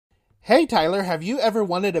Hey Tyler, have you ever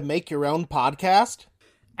wanted to make your own podcast?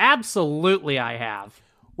 Absolutely I have.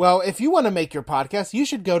 Well, if you want to make your podcast, you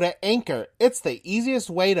should go to Anchor. It's the easiest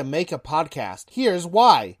way to make a podcast. Here's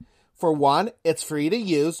why. For one, it's free to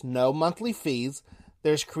use, no monthly fees.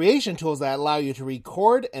 There's creation tools that allow you to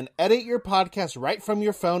record and edit your podcast right from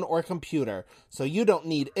your phone or computer, so you don't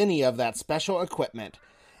need any of that special equipment.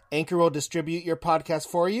 Anchor will distribute your podcast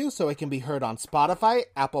for you so it can be heard on Spotify,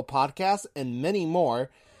 Apple Podcasts, and many more.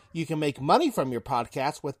 You can make money from your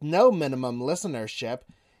podcast with no minimum listenership,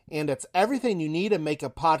 and it's everything you need to make a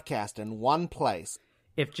podcast in one place.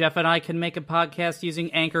 If Jeff and I can make a podcast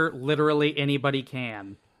using Anchor, literally anybody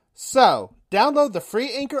can. So, download the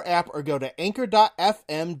free Anchor app or go to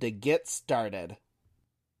anchor.fm to get started.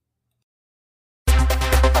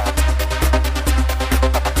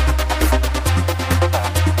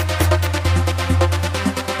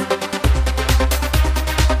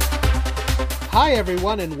 Hi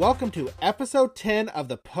everyone, and welcome to episode 10 of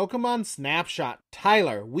the Pokemon Snapshot.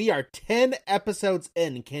 Tyler, we are 10 episodes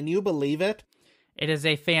in. Can you believe it? It is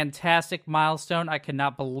a fantastic milestone. I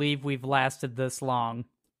cannot believe we've lasted this long.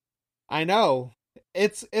 I know.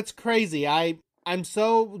 It's crazy. I'm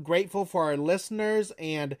so grateful for our listeners,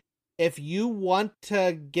 and if you want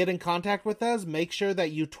to get in contact with us, make sure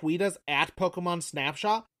that you tweet us at Pokemon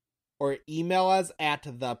Snapshot or email us at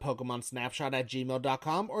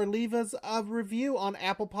thepokemonsnapshot@gmail.com or leave us a review on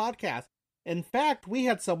Apple Podcasts. In fact, we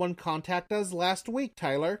had someone contact us last week,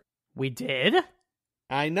 Tyler. We did?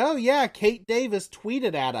 I know, yeah. Kate Davis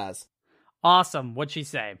tweeted at us. Awesome. What'd she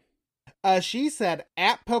say? She said,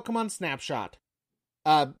 at Pokemon Snapshot.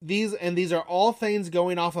 These are all things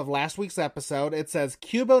going off of last week's episode. It says,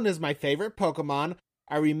 Cubone is my favorite Pokemon.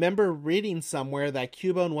 I remember reading somewhere that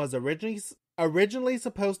Cubone was originally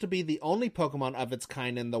supposed to be the only Pokemon of its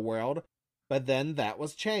kind in the world, but then that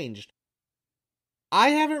was changed. I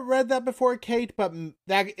haven't read that before, Kate, but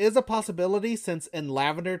that is a possibility since in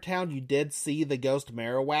Lavender Town you did see the ghost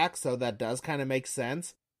Marowak, so that does kind of make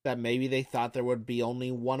sense that maybe they thought there would be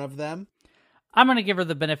only one of them. I'm going to give her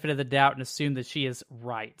the benefit of the doubt and assume that she is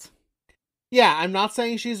right. Yeah, I'm not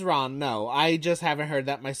saying she's wrong, no. I just haven't heard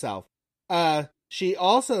that myself. She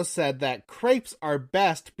also said that crepes are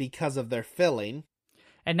best because of their filling.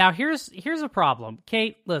 And now here's a problem.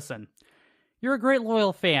 Kate, listen. You're a great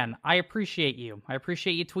loyal fan. I appreciate you. I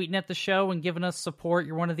appreciate you tweeting at the show and giving us support.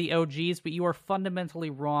 You're one of the OGs, but you are fundamentally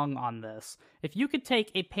wrong on this. If you could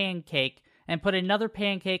take a pancake and put another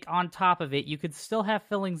pancake on top of it, you could still have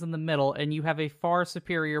fillings in the middle, and you have a far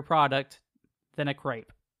superior product than a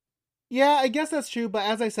crepe. Yeah, I guess that's true, but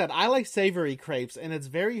as I said, I like savory crepes, and it's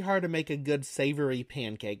very hard to make a good savory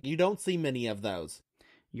pancake. You don't see many of those.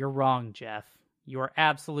 You're wrong, Jeff. You are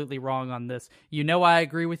absolutely wrong on this. You know I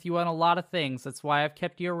agree with you on a lot of things. That's why I've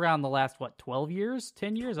kept you around the last, 12 years?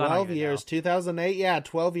 10 years? 12 years. 2008, yeah,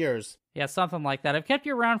 12 years. Yeah, something like that. I've kept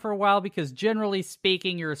you around for a while because generally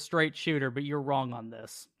speaking, you're a straight shooter, but you're wrong on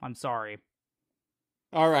this. I'm sorry.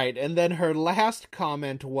 All right, and then her last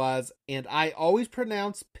comment was, and I always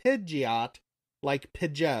pronounce Pidgeot like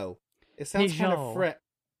Pidgeot. It sounds kind of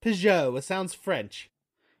Pidgeot. It sounds French.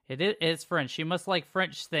 It's French. She must like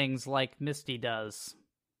French things like Misty does.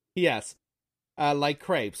 Yes, like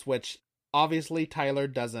crepes, which obviously Tyler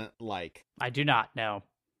doesn't like. I do not know.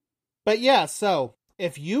 But yeah, so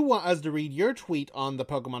if you want us to read your tweet on the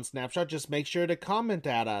Pokemon Snapshot, just make sure to comment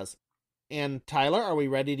at us. And Tyler, are we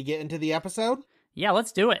ready to get into the episode? Yeah,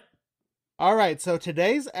 let's do it. Alright, so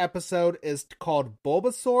today's episode is called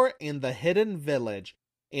Bulbasaur and the Hidden Village.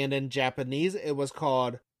 And in Japanese, it was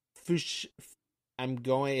called these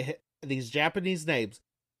Japanese names.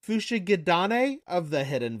 Fushigidane of the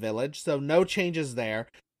Hidden Village, so no changes there.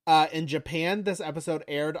 In Japan, this episode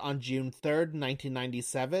aired on June 3rd,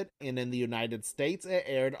 1997, and in the United States, it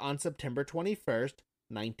aired on September 21st,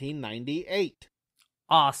 1998.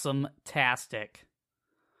 Awesome-tastic.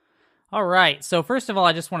 All right, so first of all,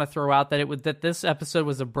 I just want to throw out that this episode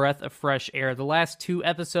was a breath of fresh air. The last two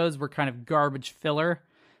episodes were kind of garbage filler.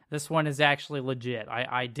 This one is actually legit.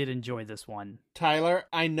 I did enjoy this one. Tyler,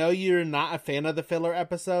 I know you're not a fan of the filler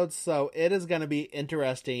episodes, so it is going to be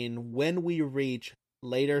interesting when we reach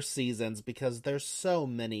later seasons because there's so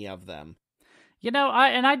many of them. You know,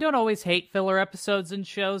 I don't always hate filler episodes in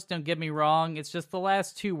shows, don't get me wrong. It's just the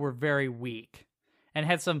last two were very weak and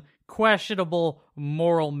had some questionable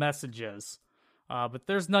moral messages. But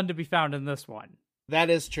there's none to be found in this one. That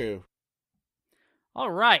is true. All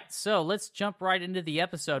right, so let's jump right into the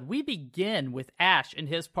episode. We begin with Ash and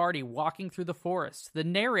his party walking through the forest. The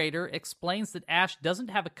narrator explains that Ash doesn't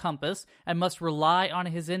have a compass and must rely on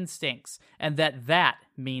his instincts, and that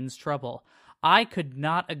means trouble. I could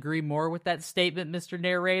not agree more with that statement, Mr.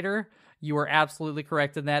 Narrator. You are absolutely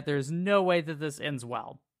correct in that. There's no way that this ends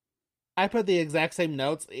well. I put the exact same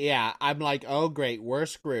notes. Yeah, I'm like, oh great, we're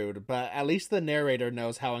screwed. But at least the narrator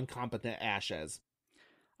knows how incompetent Ash is.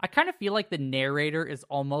 I kind of feel like the narrator is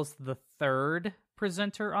almost the third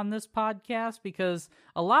presenter on this podcast because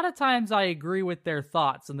a lot of times I agree with their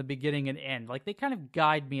thoughts in the beginning and end. Like, they kind of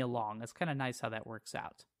guide me along. It's kind of nice how that works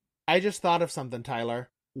out. I just thought of something, Tyler.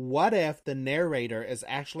 What if the narrator is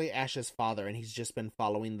actually Ash's father and he's just been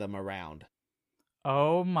following them around?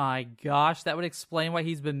 Oh my gosh, that would explain why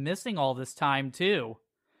he's been missing all this time, too.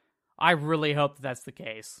 I really hope that that's the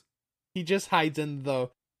case. He just hides in the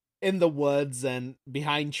woods and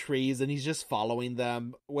behind trees, and he's just following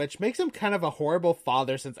them, which makes him kind of a horrible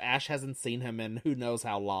father since Ash hasn't seen him in who knows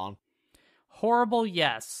how long. Horrible,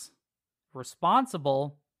 yes.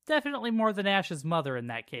 Responsible, definitely more than Ash's mother in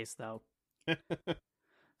that case, though.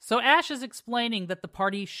 So Ash is explaining that the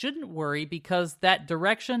party shouldn't worry because that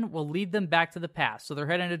direction will lead them back to the past. So they're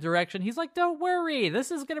heading in a direction. He's like, don't worry, this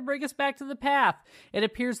is going to bring us back to the path. It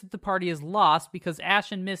appears that the party is lost because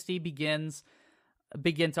Ash and Misty begin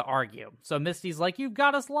to argue. So Misty's like, you've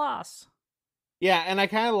got us lost. Yeah, and I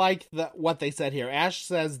kind of like what they said here. Ash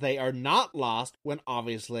says they are not lost when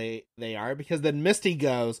obviously they are, because then Misty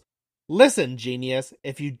goes, listen, genius,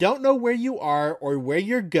 if you don't know where you are or where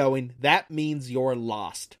you're going, that means you're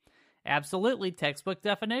lost. Absolutely, textbook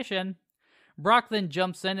definition. Brock then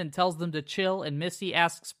jumps in and tells them to chill, and Misty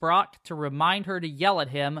asks Brock to remind her to yell at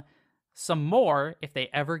him some more if they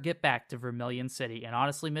ever get back to Vermilion City. And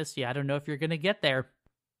honestly, Misty, I don't know if you're going to get there.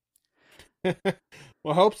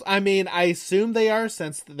 Well, I assume they are,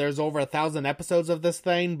 since there's over 1,000 episodes of this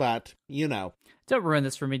thing, but, you know. Don't ruin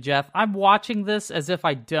this for me, Jeff. I'm watching this as if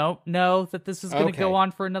I don't know that this is going to go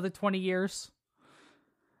on for another 20 years.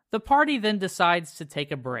 The party then decides to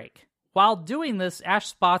take a break. While doing this, Ash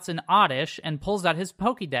spots an Oddish and pulls out his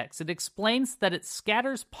Pokédex. It explains that it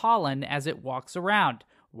scatters pollen as it walks around.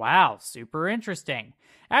 Wow, super interesting.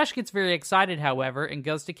 Ash gets very excited, however, and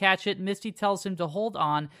goes to catch it. Misty tells him to hold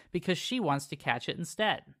on because she wants to catch it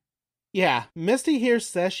instead. Yeah, Misty here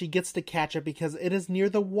says she gets to catch it because it is near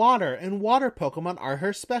the water, and water Pokemon are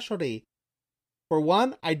her specialty. For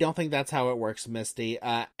one, I don't think that's how it works, Misty.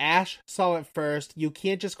 Ash saw it first. You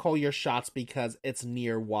can't just call your shots because it's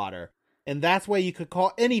near water. And that's why you could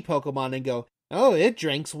call any Pokemon and go, oh, it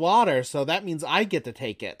drinks water, so that means I get to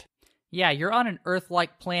take it. Yeah, you're on an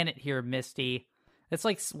Earth-like planet here, Misty. It's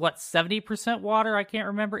like, 70% water? I can't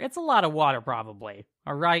remember. It's a lot of water, probably.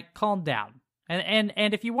 All right, calm down. And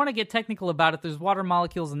if you want to get technical about it, there's water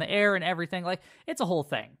molecules in the air and everything. Like, it's a whole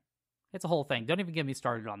thing. It's a whole thing. Don't even get me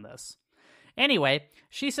started on this. Anyway,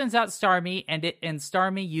 she sends out Starmie, and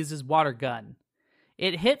Starmie uses Water Gun.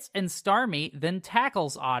 It hits, and Starmie then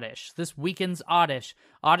tackles Oddish. This weakens Oddish.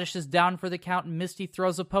 Oddish is down for the count, and Misty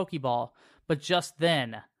throws a Pokeball. But just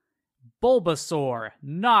then, Bulbasaur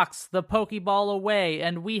knocks the Pokeball away,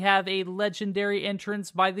 and we have a legendary entrance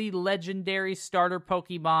by the legendary starter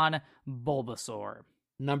Pokemon, Bulbasaur.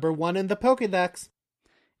 Number 1 in the Pokédex.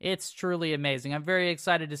 It's truly amazing. I'm very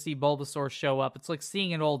excited to see Bulbasaur show up. It's like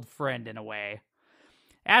seeing an old friend in a way.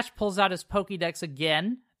 Ash pulls out his Pokédex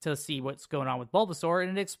again to see what's going on with Bulbasaur,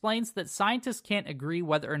 and it explains that scientists can't agree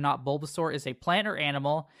whether or not Bulbasaur is a plant or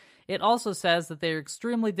animal. It also says that they are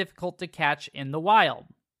extremely difficult to catch in the wild.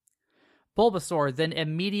 Bulbasaur then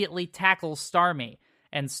immediately tackles Starmie,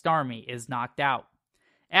 and Starmie is knocked out.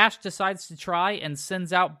 Ash decides to try and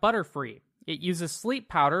sends out Butterfree. It uses sleep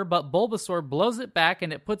powder, but Bulbasaur blows it back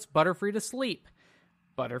and it puts Butterfree to sleep.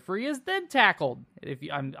 Butterfree is then tackled.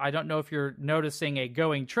 I don't know if you're noticing a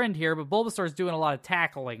going trend here, but Bulbasaur is doing a lot of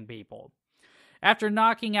tackling people. After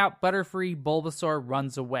knocking out Butterfree, Bulbasaur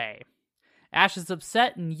runs away. Ash is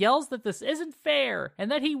upset and yells that this isn't fair and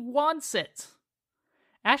that he wants it.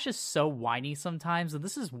 Ash is so whiny sometimes, and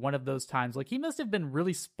this is one of those times. Like, he must have been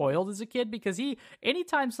really spoiled as a kid, because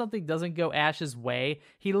anytime something doesn't go Ash's way,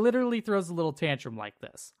 he literally throws a little tantrum like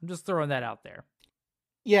this. I'm just throwing that out there.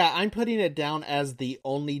 Yeah, I'm putting it down as the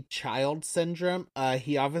only child syndrome.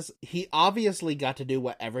 He obviously got to do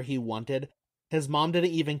whatever he wanted. His mom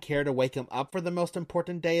didn't even care to wake him up for the most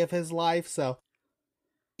important day of his life, so...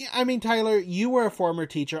 I mean, Tyler, you were a former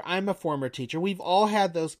teacher. I'm a former teacher. We've all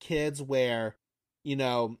had those kids where... You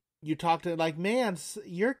know, you talk to like, man,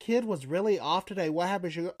 your kid was really off today. What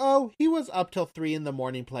happened? You go, oh, he was up till 3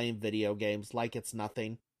 a.m. playing video games like it's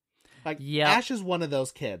nothing. Like, yep. Ash is one of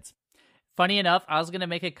those kids. Funny enough, I was going to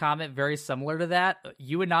make a comment very similar to that.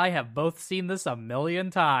 You and I have both seen this a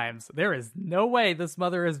million times. There is no way this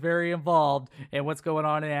mother is very involved in what's going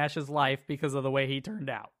on in Ash's life because of the way he turned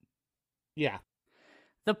out. Yeah.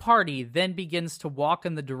 The party then begins to walk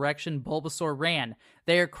in the direction Bulbasaur ran.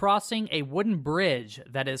 They are crossing a wooden bridge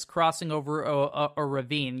that is crossing over a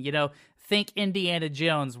ravine. You know, think Indiana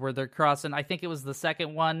Jones, where they're crossing, I think it was the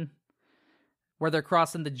second one, where they're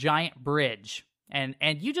crossing the giant bridge. And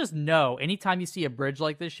you just know, anytime you see a bridge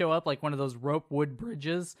like this show up, like one of those rope wood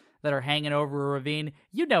bridges that are hanging over a ravine,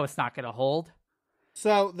 you know it's not going to hold.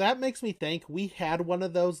 So that makes me think we had one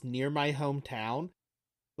of those near my hometown.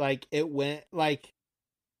 Like, it went, like,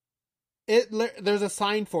 there's a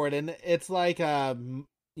sign for it, and it's like a,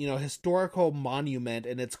 historical monument,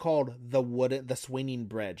 and it's called the swinging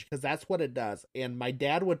bridge, because that's what it does. And my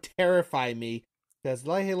dad would terrify me, because,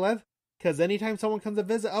 like, because anytime someone comes to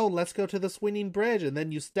visit, let's go to the swinging bridge, and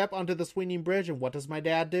then you step onto the swinging bridge, and what does my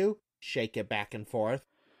dad do? Shake it back and forth.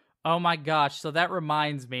 Oh my gosh, so that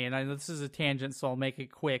reminds me, and I know this is a tangent, so I'll make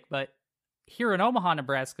it quick, but here in Omaha,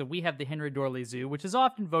 Nebraska, we have the Henry Dorley Zoo, which is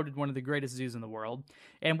often voted one of the greatest zoos in the world,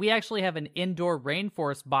 and we actually have an indoor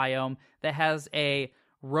rainforest biome that has a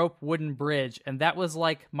rope wooden bridge, and that was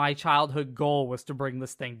like my childhood goal, was to bring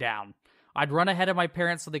this thing down. I'd run ahead of my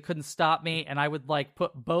parents so they couldn't stop me, and I would like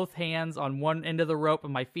put both hands on one end of the rope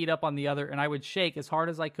and my feet up on the other, and I would shake as hard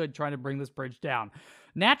as I could trying to bring this bridge down.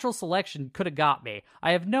 Natural selection could have got me.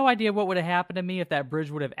 I have no idea what would have happened to me if that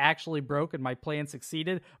bridge would have actually broke and my plan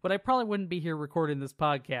succeeded, but I probably wouldn't be here recording this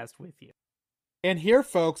podcast with you. And here,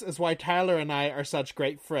 folks, is why Tyler and I are such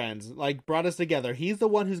great friends. Like, brought us together. He's the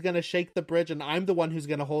one who's going to shake the bridge, and I'm the one who's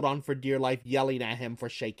going to hold on for dear life, yelling at him for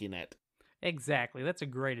shaking it. Exactly. That's a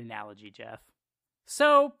great analogy, Jeff.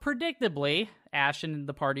 So, predictably, Ash and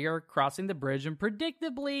the party are crossing the bridge, and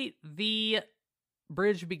predictably, the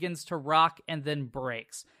bridge begins to rock and then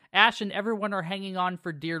breaks. Ash and everyone are hanging on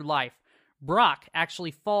for dear life. Brock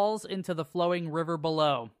actually falls into the flowing river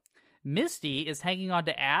below. Misty is hanging on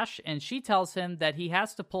to Ash, and she tells him that he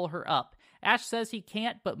has to pull her up. Ash says he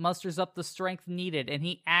can't, but musters up the strength needed, and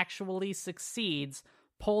he actually succeeds,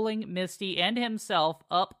 pulling Misty and himself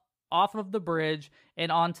up off of the bridge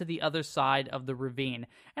and onto the other side of the ravine.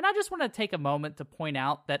 And I just want to take a moment to point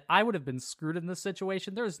out that I would have been screwed in this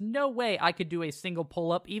situation. There's no way I could do a single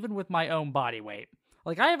pull-up, even with my own body weight.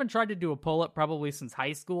 Like, I haven't tried to do a pull-up probably since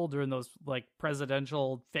high school during those, like,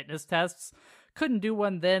 presidential fitness tests. Couldn't do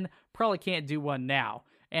one then, probably can't do one now.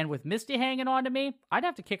 And with Misty hanging on to me, I'd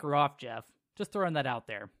have to kick her off, Jeff. Just throwing that out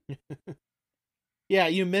there. Yeah,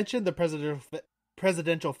 you mentioned the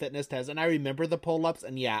presidential fitness test, and I remember the pull-ups,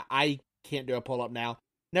 and yeah, I can't do a pull-up now.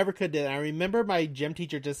 Never could do it. I remember my gym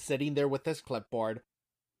teacher just sitting there with this clipboard,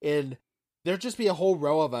 and there'd just be a whole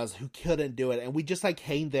row of us who couldn't do it, and we just, like,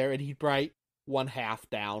 hang there, and he'd write one half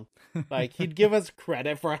down. Like, he'd give us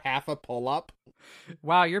credit for half a pull-up.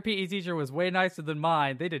 Wow, your PE teacher was way nicer than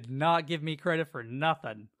mine. They did not give me credit for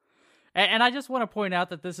nothing. And I just want to point out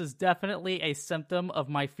that this is definitely a symptom of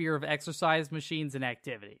my fear of exercise machines and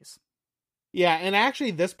activities. Yeah, and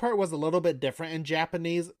actually this part was a little bit different in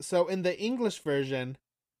Japanese. So in the English version,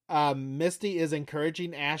 Misty is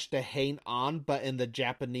encouraging Ash to hang on, but in the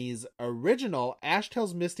Japanese original, Ash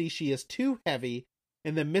tells Misty she is too heavy,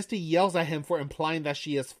 and then Misty yells at him for implying that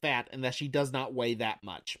she is fat and that she does not weigh that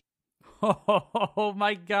much. Oh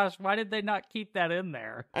my gosh, why did they not keep that in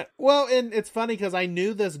there? Well, and it's funny because I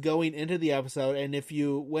knew this going into the episode, and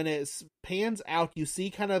when it pans out, you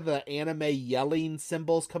see kind of the anime yelling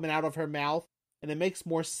symbols coming out of her mouth, and it makes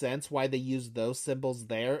more sense why they use those symbols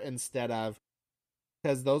there instead of,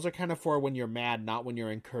 because those are kind of for when you're mad, not when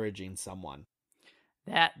you're encouraging someone.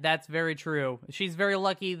 That's very true. She's very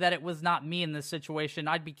lucky that it was not me in this situation.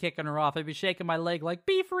 I'd be kicking her off. I'd be shaking my leg like,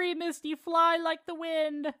 "Be free, Misty, fly like the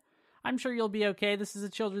wind. I'm sure you'll be okay. This is a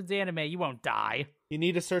children's anime. You won't die." You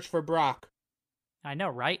need to search for Brock. I know,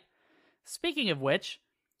 right? Speaking of which,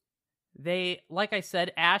 like I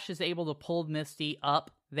said, Ash is able to pull Misty up.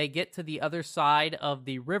 They get to the other side of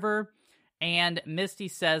the river, and Misty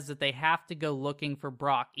says that they have to go looking for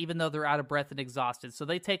Brock, even though they're out of breath and exhausted. So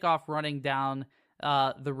they take off running down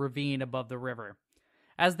the ravine above the river.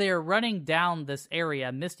 As they are running down this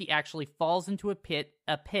area, Misty actually falls into a pit,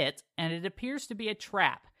 and it appears to be a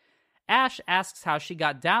trap. Ash asks how she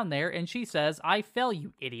got down there, and she says, "I fell,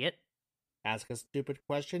 you idiot." Ask a stupid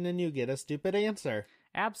question and you get a stupid answer.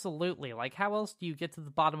 Absolutely. Like, how else do you get to the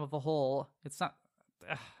bottom of a hole? It's not...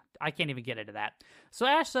 I can't even get into that. So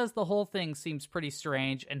Ash says the whole thing seems pretty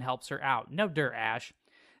strange and helps her out. No dirt, Ash.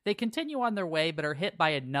 They continue on their way, but are hit by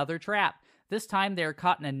another trap. This time they are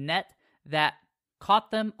caught in a net that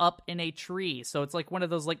caught them up in a tree. So it's like one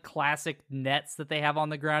of those like classic nets that they have on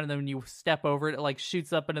the ground, and then when you step over it, it like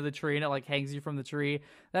shoots up into the tree and it like hangs you from the tree.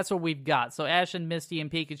 That's what we've got. So Ash and Misty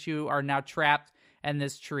and Pikachu are now trapped and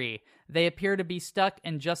this tree. They appear to be stuck,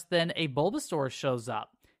 and just then a Bulbasaur shows up.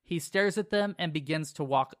 He stares at them and begins to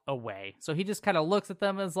walk away. So he just kind of looks at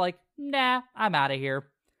them and is like, nah, I'm out of here.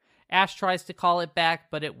 Ash tries to call it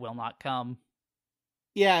back, but it will not come.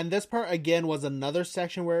 Yeah, and this part, again, was another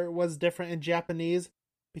section where it was different in Japanese,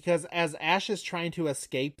 because as Ash is trying to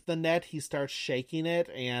escape the net, he starts shaking it,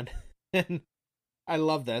 and I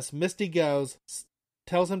love this. Misty tells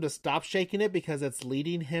him to stop shaking it because it's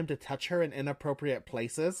leading him to touch her in inappropriate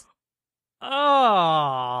places. Oh.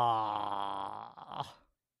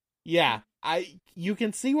 Yeah, you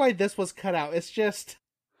can see why this was cut out. It's just...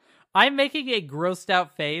 I'm making a grossed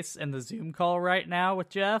out face in the Zoom call right now with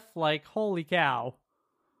Jeff. Like, holy cow.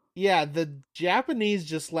 Yeah, the Japanese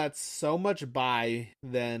just let so much by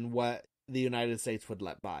than what the United States would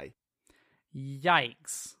let by.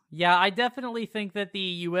 Yikes. Yeah, I definitely think that the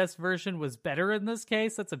US version was better in this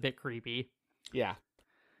case. That's a bit creepy. Yeah.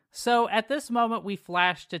 So at this moment, we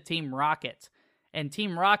flash to Team Rocket. And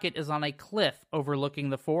Team Rocket is on a cliff overlooking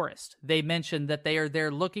the forest. They mention that they are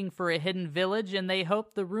there looking for a hidden village, and they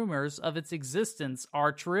hope the rumors of its existence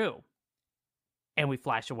are true. And we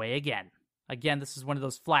flash away again. Again, this is one of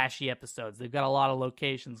those flashy episodes. They've got a lot of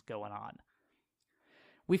locations going on.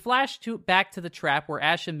 We flash back to the trap where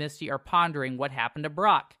Ash and Misty are pondering what happened to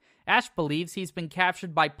Brock. Ash believes he's been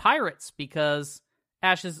captured by pirates because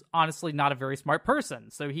Ash is honestly not a very smart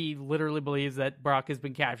person. So he literally believes that Brock has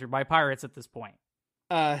been captured by pirates at this point.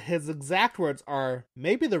 His exact words are,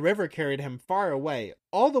 maybe the river carried him far away,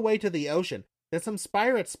 all the way to the ocean. Then some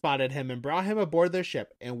pirates spotted him and brought him aboard their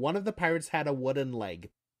ship, and one of the pirates had a wooden leg.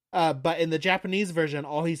 But in the Japanese version,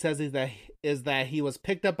 all he says is that he was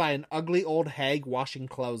picked up by an ugly old hag washing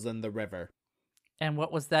clothes in the river. And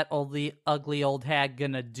what was that ugly old hag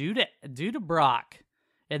gonna do to Brock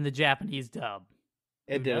in the Japanese dub?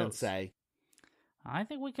 It didn't say. I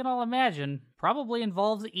think we can all imagine. Probably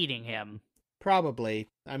involves eating him. Probably.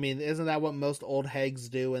 I mean, isn't that what most old hags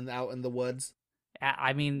do out in the woods?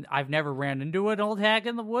 I mean, I've never ran into an old hag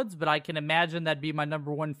in the woods, but I can imagine that'd be my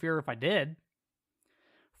number one fear if I did.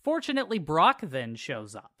 Fortunately, Brock then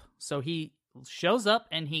shows up. So he shows up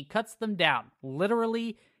and he cuts them down.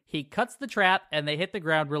 Literally, he cuts the trap and they hit the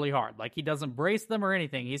ground really hard. Like, he doesn't brace them or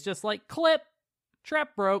anything. He's just like, clip,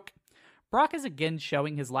 trap broke. Brock is again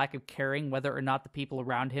showing his lack of caring whether or not the people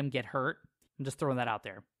around him get hurt. I'm just throwing that out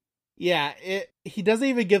there. Yeah, he doesn't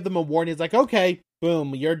even give them a warning. He's like, okay,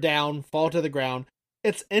 boom, you're down, fall to the ground.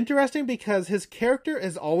 It's interesting because his character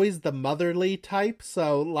is always the motherly type,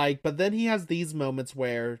 so, like, but then he has these moments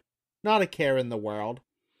where not a care in the world.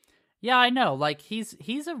 Yeah, I know. Like, he's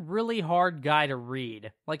a really hard guy to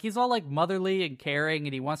read. Like, he's all, like, motherly and caring,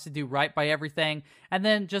 and he wants to do right by everything, and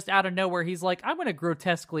then just out of nowhere, he's like, I'm gonna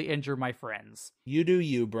grotesquely injure my friends. You do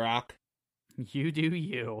you, Brock. You do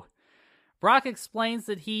you. Brock explains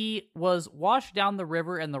that he was washed down the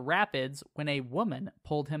river in the rapids when a woman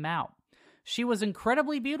pulled him out. She was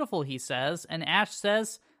incredibly beautiful, he says, and Ash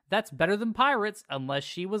says that's better than pirates unless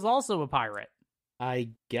she was also a pirate. I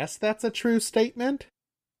guess that's a true statement.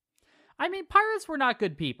 I mean, pirates were not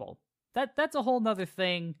good people. That's a whole nother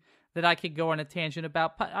thing that I could go on a tangent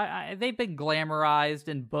about. They've been glamorized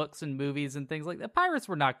in books and movies and things like that. Pirates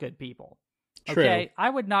were not good people. True. Okay, I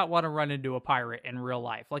would not want to run into a pirate in real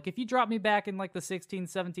life. Like, if you drop me back in like the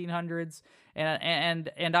 1700s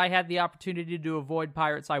and I had the opportunity to avoid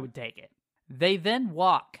pirates, I would take it. They then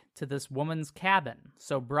walk to this woman's cabin.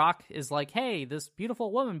 So Brock is like, hey, this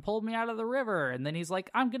beautiful woman pulled me out of the river. And then he's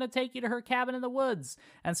like, I'm going to take you to her cabin in the woods.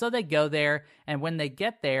 And so they go there. And when they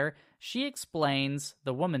get there, she explains,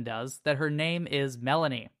 the woman does, that her name is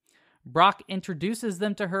Melanie. Brock introduces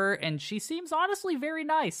them to her, and she seems honestly very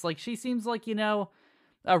nice. Like, she seems like, you know,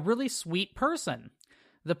 a really sweet person.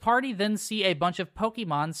 The party then see a bunch of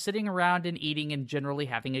Pokemon sitting around and eating and generally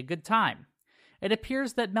having a good time. It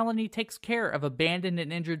appears that Melanie takes care of abandoned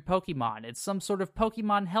and injured Pokemon. It's some sort of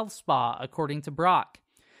Pokemon health spa, according to Brock.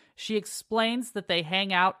 She explains that they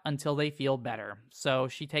hang out until they feel better, so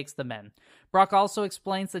she takes them in. Brock also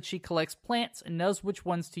explains that she collects plants and knows which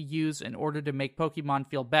ones to use in order to make Pokemon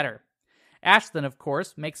feel better. Ash then, of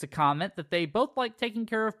course, makes a comment that they both like taking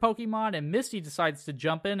care of Pokemon, and Misty decides to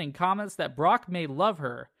jump in and comments that Brock may love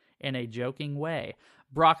her in a joking way.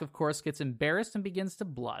 Brock, of course, gets embarrassed and begins to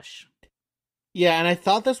blush. Yeah, and I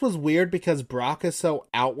thought this was weird because Brock is so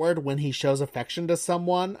outward when he shows affection to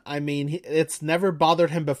someone. I mean, it's never bothered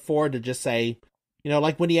him before to just say, you know,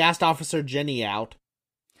 like when he asked Officer Jenny out.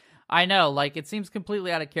 I know, like, it seems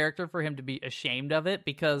completely out of character for him to be ashamed of it,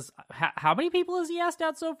 because how many people has he asked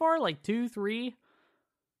out so far? Like 2, 3?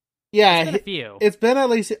 Yeah, It's been a few. it's been at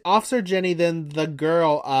least Officer Jenny, then the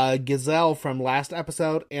girl, Gazelle from last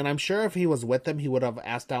episode, and I'm sure if he was with them, he would have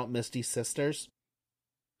asked out Misty's sisters.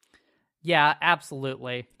 Yeah,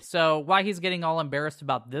 absolutely. So why he's getting all embarrassed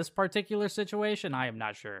about this particular situation, I am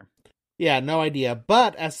not sure. Yeah, no idea.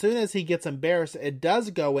 But as soon as he gets embarrassed, it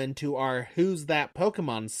does go into our Who's That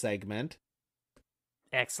Pokemon segment.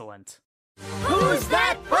 Excellent. Who's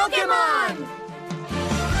that Pokemon?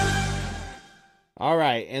 All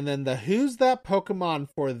right, and then the Who's That Pokemon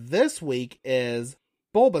for this week is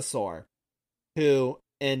Bulbasaur, who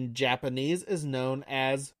in Japanese is known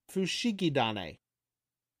as Fushigidane.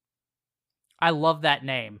 I love that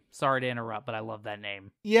name. Sorry to interrupt, but I love that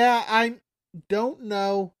name. Yeah, I don't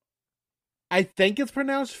know. I think it's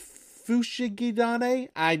pronounced Fushigidane.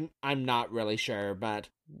 I'm not really sure, but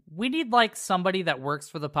We need like somebody that works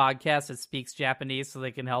for the podcast that speaks Japanese so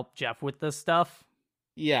they can help Jeff with this stuff.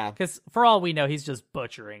 yeah. Because for all we know, he's just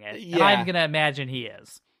butchering it. Yeah. And I'm going to imagine he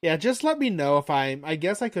is. Yeah, just let me know if I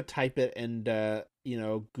guess I could type it into,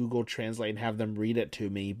 Google Translate and have them read it to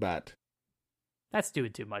me, but That's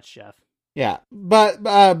doing too much, Jeff. yeah. But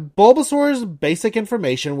Bulbasaur's basic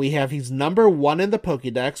information, we have he's number 1 in the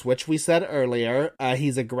Pokédex, which we said earlier.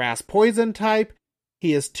 He's a grass poison type.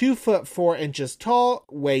 He is 2 foot 4 inches tall,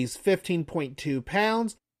 weighs 15.2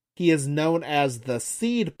 pounds. He is known as the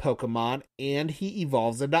Seed Pokemon, and he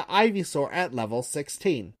evolves into Ivysaur at level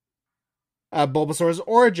 16. Bulbasaur's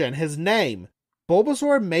origin, his name.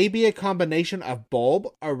 Bulbasaur may be a combination of bulb,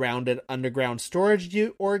 a rounded underground storage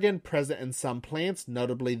organ present in some plants,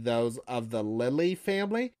 notably those of the lily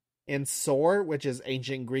family, and saur, which is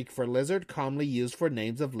ancient Greek for lizard, commonly used for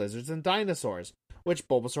names of lizards and dinosaurs, which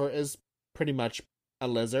Bulbasaur is pretty much a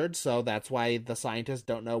lizard, so that's why the scientists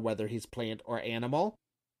don't know whether he's plant or animal.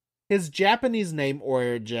 His Japanese name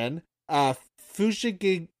origin,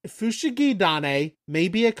 Fushigidane, may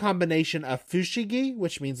be a combination of Fushigi,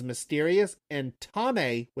 which means mysterious, and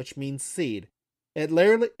Tane, which means seed.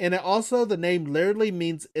 The name literally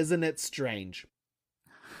means "isn't it strange?"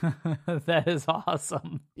 That is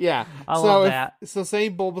awesome. Yeah, I love that. So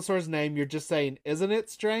saying Bulbasaur's name, you're just saying, "Isn't it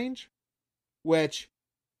strange?" Which,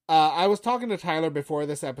 I was talking to Tyler before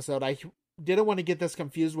this episode. I didn't want to get this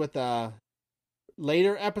confused with a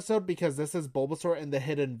later episode because this is Bulbasaur in the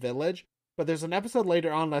Hidden Village. But there's an episode later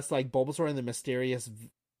on that's like Bulbasaur in the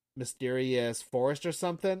mysterious forest or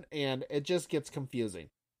something, and it just gets confusing.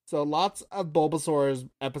 So lots of Bulbasaur's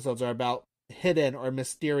episodes are about hidden or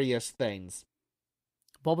mysterious things.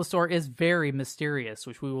 Bulbasaur is very mysterious,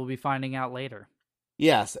 which we will be finding out later.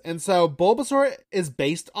 Yes, and so Bulbasaur is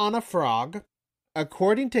based on a frog.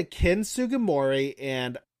 According to Ken Sugimori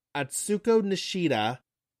and Atsuko Nishida,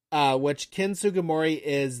 which Ken Sugimori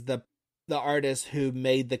is the artist who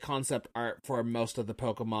made the concept art for most of the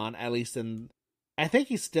Pokemon, at least I think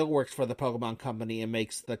he still works for the Pokemon Company and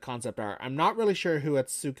makes the concept art. I'm not really sure who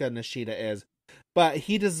Atsuka Nishida is, but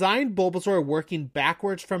he designed Bulbasaur working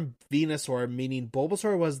backwards from Venusaur, meaning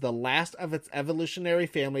Bulbasaur was the last of its evolutionary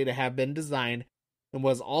family to have been designed and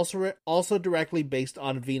was also directly based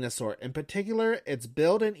on Venusaur. In particular, its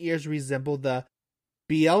build and ears resemble the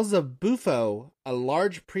Beelzebufo, a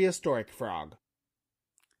large prehistoric frog.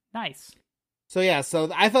 Nice. So yeah, so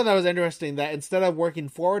I thought that was interesting that instead of working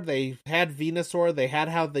forward, they had Venusaur, they had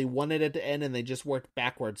how they wanted it to end, and they just worked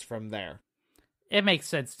backwards from there. It makes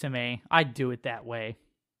sense to me. I'd do it that way.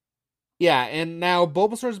 Yeah, and now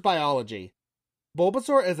Bulbasaur's biology.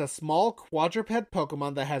 Bulbasaur is a small quadruped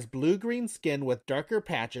Pokemon that has blue-green skin with darker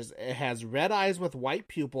patches. It has red eyes with white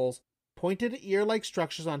pupils, pointed ear-like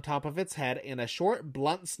structures on top of its head, and a short,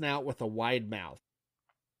 blunt snout with a wide mouth.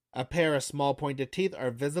 A pair of small pointed teeth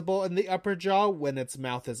are visible in the upper jaw when its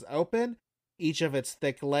mouth is open. Each of its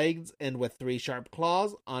thick legs end with 3 sharp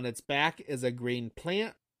claws. On its back is a green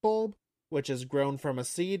plant bulb, which is grown from a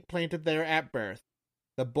seed planted there at birth.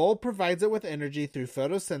 The bulb provides it with energy through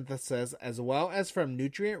photosynthesis as well as from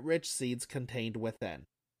nutrient-rich seeds contained within.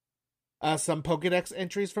 Some Pokedex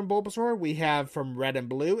entries from Bulbasaur. We have from Red and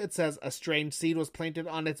Blue. It says a strange seed was planted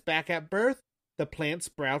on its back at birth. The plant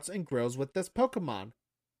sprouts and grows with this Pokemon.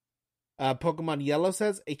 Pokemon Yellow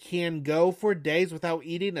says it can go for days without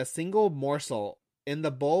eating a single morsel. In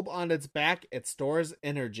the bulb on its back, it stores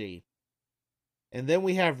energy. And then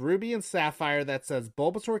we have Ruby and Sapphire that says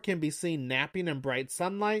Bulbasaur can be seen napping in bright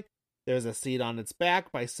sunlight. There's a seed on its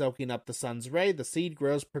back. By soaking up the sun's ray, the seed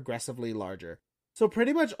grows progressively larger. So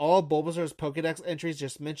pretty much all Bulbasaur's Pokedex entries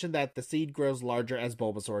just mention that the seed grows larger as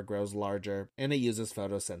Bulbasaur grows larger, and it uses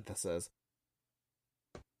photosynthesis.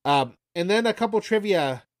 And then a couple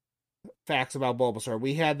trivia facts about Bulbasaur.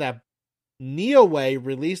 We had that Neoway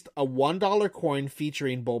released a $1 coin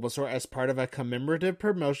featuring Bulbasaur as part of a commemorative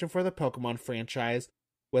promotion for the Pokemon franchise,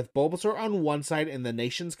 with Bulbasaur on one side and the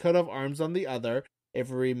nation's coat of arms on the other. If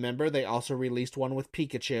you remember, they also released one with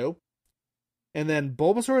Pikachu. And then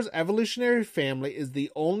Bulbasaur's evolutionary family is the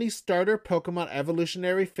only starter Pokemon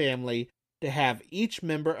evolutionary family to have each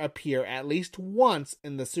member appear at least once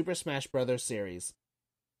in the Super Smash Bros. Series.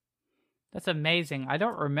 That's amazing. I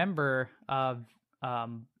don't remember,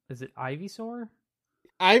 is it Ivysaur?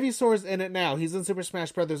 Ivysaur's in it now. He's in Super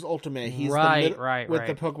Smash Bros. Ultimate. He's right. With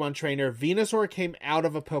the Pokemon trainer. Venusaur came out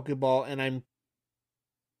of a Pokeball, and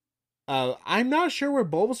I'm not sure where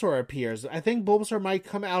Bulbasaur appears. I think Bulbasaur might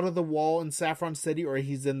come out of the wall in Saffron City, or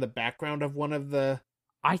he's in the background of one of the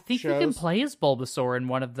I think shows. you can play as Bulbasaur in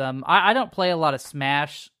one of them. I don't play a lot of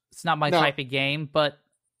Smash. It's not my type of game, but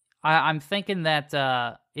I'm thinking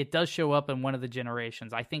that it does show up in one of the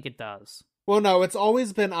generations. I think it does. Well, no, it's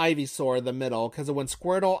always been Ivysaur, the middle, because it went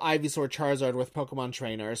Squirtle, Ivysaur, Charizard with Pokemon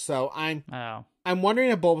Trainer. So I'm wondering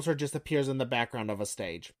if Bulbasaur just appears in the background of a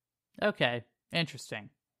stage. Okay, interesting.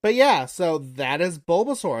 But yeah, so that is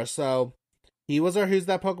Bulbasaur. So he was our Who's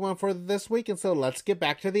That Pokemon for this week, and so let's get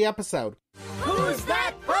back to the episode. Who's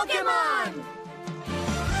that Pokemon?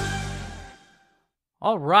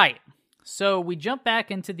 All right. So we jump back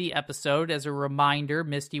into the episode. As a reminder,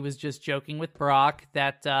 Misty was just joking with Brock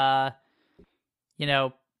that,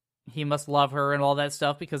 he must love her and all that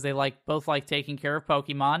stuff because they both like taking care of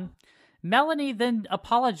Pokemon. Melanie then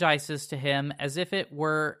apologizes to him as if it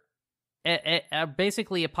were,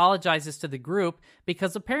 basically apologizes to the group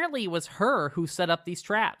because apparently it was her who set up these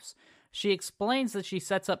traps. She explains that she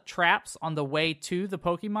sets up traps on the way to the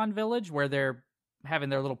Pokemon village where they're having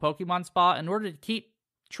their little Pokemon spa in order to keep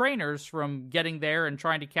trainers from getting there and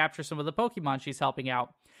trying to capture some of the Pokemon she's helping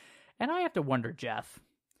out. And I have to wonder, Jeff,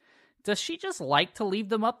 does she just like to leave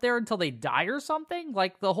them up there until they die or something?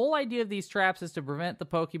 Like, the whole idea of these traps is to prevent the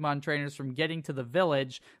Pokemon trainers from getting to the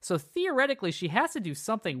village, so theoretically she has to do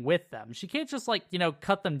something with them. She can't just,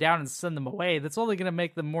 cut them down and send them away. That's only going to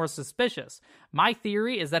make them more suspicious. My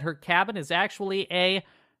theory is that her cabin is actually a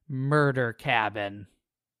murder cabin.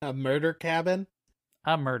 A murder cabin?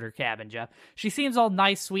 A murder cabin, Jeff. She seems all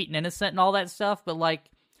nice, sweet, and innocent and all that stuff, but,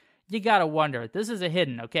 you gotta wonder. This is a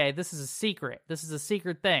hidden, okay? This is a secret. This is a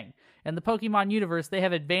secret thing. In the Pokemon universe, they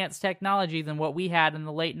have advanced technology than what we had in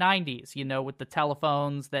the late 90s, with the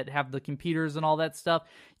telephones that have the computers and all that stuff.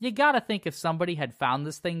 You gotta think if somebody had found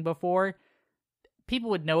this thing before, people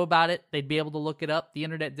would know about it. They'd be able to look it up. The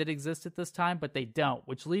internet did exist at this time, but they don't,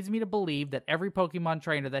 which leads me to believe that every Pokemon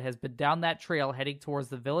trainer that has been down that trail heading towards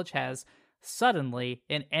the village has suddenly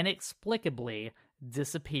and inexplicably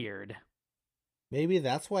disappeared. Maybe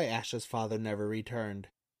that's why Ash's father never returned.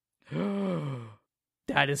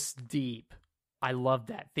 That is deep. I love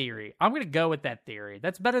that theory. I'm going to go with that theory.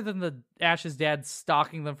 That's better than the Ash's dad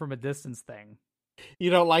stalking them from a distance thing. You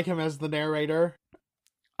don't like him as the narrator?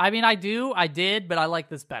 I mean, I did, but I like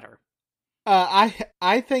this better.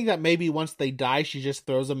 I think that maybe once they die, she just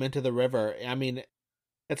throws them into the river. I mean,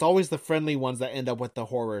 it's always the friendly ones that end up with the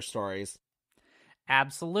horror stories.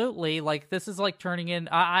 Absolutely. This is turning in.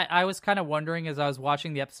 I was kind of wondering as I was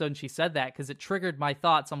watching the episode and she said that because it triggered my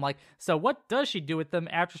thoughts. I'm like, so what does she do with them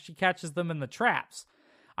after she catches them in the traps?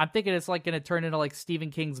 I'm thinking it's going to turn into Stephen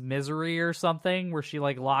King's Misery or something where she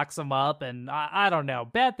locks them up, and I don't know.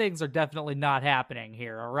 Bad things are definitely not happening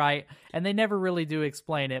here, all right? And they never really do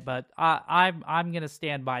explain it, but I'm going to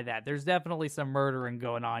stand by that. There's definitely some murdering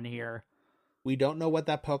going on here. We don't know what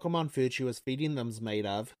that Pokemon food she was feeding them's made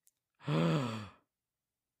of.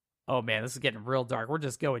 Oh man, this is getting real dark. We're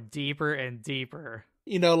just going deeper and deeper.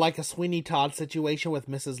 Like a Sweeney Todd situation with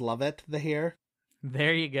Mrs. Lovett, the hair.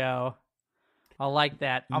 There you go. I like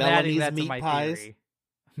that. I'm Melanie's adding that to my pies. theory.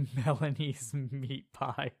 Melanie's meat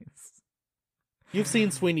pies. You've seen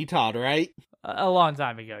Sweeney Todd, right? A long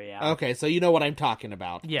time ago, yeah. Okay, so you know what I'm talking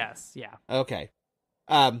about. Yes, yeah. Okay.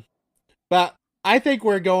 But I think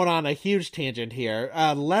we're going on a huge tangent here.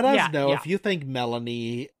 Let us know if you think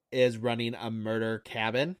Melanie is running a murder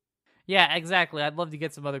cabin. Yeah, exactly. I'd love to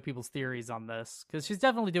get some other people's theories on this, because she's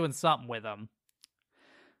definitely doing something with them.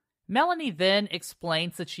 Melanie then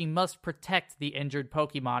explains that she must protect the injured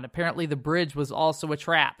Pokemon. Apparently the bridge was also a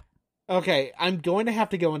trap. Okay, I'm going to have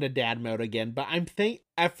to go into dad mode again, but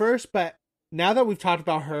but now that we've talked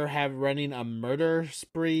about her running a murder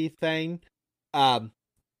spree thing,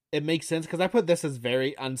 it makes sense, because I put this as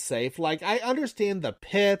very unsafe. I understand the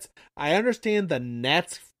pits, I understand the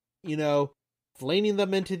nets, flinging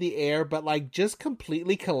them into the air, but just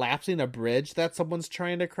completely collapsing a bridge that someone's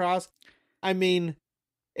trying to cross. I mean,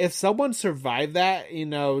 if someone survived that,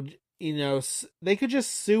 they could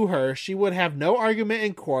just sue her. She would have no argument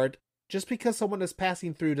in court. Just because someone is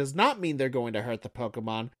passing through does not mean they're going to hurt the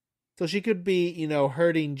Pokemon. So she could be,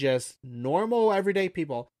 hurting just normal, everyday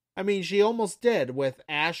people. I mean, she almost did with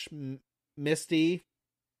Ash, Misty,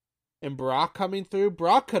 and Brock coming through.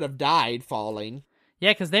 Brock could have died falling.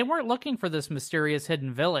 Yeah, because they weren't looking for this mysterious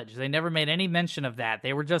hidden village. They never made any mention of that.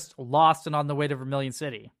 They were just lost and on the way to Vermilion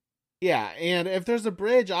City. Yeah, and if there's a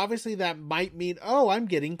bridge, obviously that might mean, I'm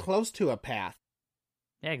getting close to a path.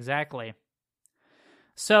 Yeah, exactly.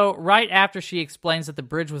 So, right after she explains that the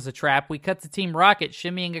bridge was a trap, we cut to Team Rocket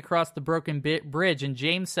shimmying across the broken bridge, and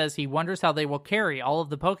James says he wonders how they will carry all of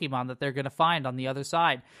the Pokemon that they're going to find on the other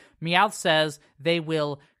side. Meowth says they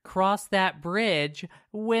will cross that bridge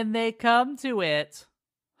when they come to it.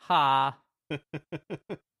 Ha.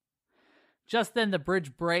 Just then, the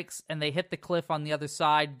bridge breaks, and they hit the cliff on the other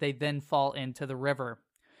side. They then fall into the river.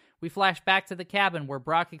 We flash back to the cabin, where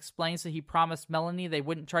Brock explains that he promised Melanie they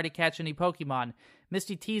wouldn't try to catch any Pokemon.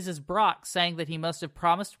 Misty teases Brock, saying that he must have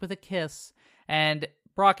promised with a kiss, and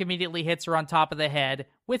Brock immediately hits her on top of the head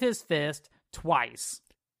with his fist twice.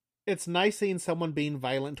 It's nice seeing someone being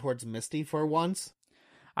violent towards Misty for once.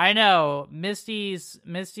 I know, Misty's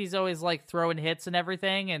always like throwing hits and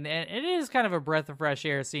everything, and it is kind of a breath of fresh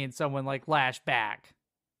air seeing someone like lash back.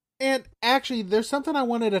 And actually, there's something I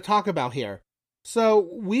wanted to talk about here. So,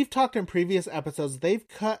 we've talked in previous episodes, they've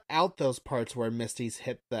cut out those parts where Misty's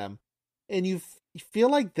hit them. And you feel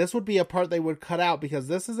like this would be a part they would cut out, because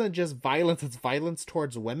this isn't just violence, it's violence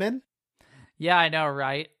towards women. Yeah, I know,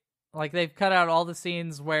 right? Like, they've cut out all the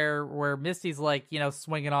scenes where Misty's, like,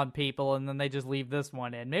 swinging on people, and then they just leave this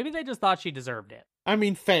one in. Maybe they just thought she deserved it. I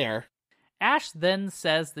mean, fair. Ash then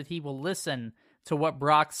says that he will listen to what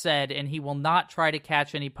Brock said, and he will not try to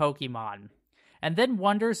catch any Pokemon. And then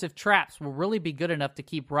wonders if traps will really be good enough to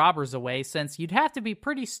keep robbers away, since you'd have to be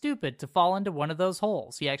pretty stupid to fall into one of those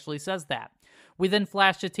holes. He actually says that. We then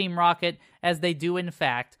flash to Team Rocket, as they do in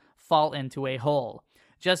fact fall into a hole.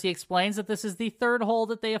 Jessie explains that this is the third hole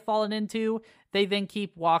that they have fallen into. They then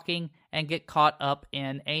keep walking and get caught up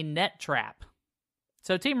in a net trap.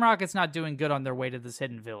 So Team Rocket's not doing good on their way to this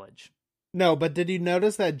hidden village. No, but did you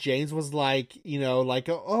notice that James was like,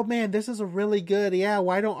 oh man, this is a really good,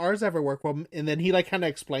 why don't ours ever work? Well, and then he kind of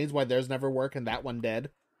explains why theirs never work and that one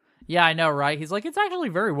did. Yeah, I know, right? He's like, it's actually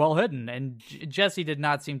very well hidden. And Jesse did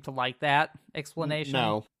not seem to like that explanation.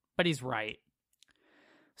 No. But he's right.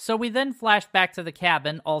 So we then flash back to the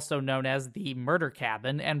cabin, also known as the murder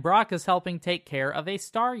cabin, and Brock is helping take care of a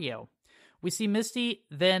Staryu. We see Misty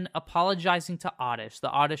then apologizing to Oddish, the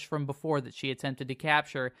Oddish from before that she attempted to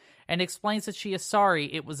capture, and explains that she is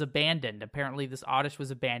sorry it was abandoned. Apparently this Oddish was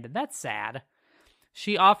abandoned. That's sad.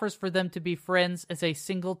 She offers for them to be friends as a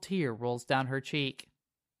single tear rolls down her cheek.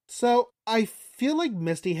 So, I feel like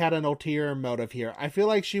Misty had an ulterior motive here. I feel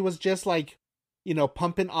like she was just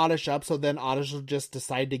pumping Oddish up, so then Oddish will just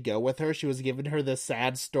decide to go with her. She was giving her this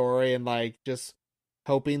sad story and just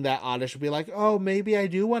hoping that Oddish would be like, oh, maybe I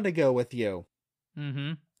do want to go with you.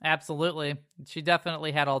 Mm-hmm. Absolutely. She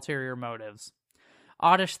definitely had ulterior motives.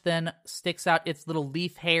 Oddish then sticks out its little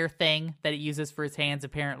leaf hair thing that it uses for its hands,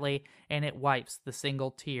 apparently, and it wipes the single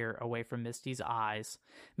tear away from Misty's eyes.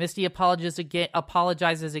 Misty apologizes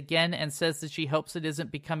again and says that she hopes that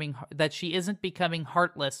she isn't becoming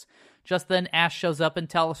heartless. Just then, Ash shows up and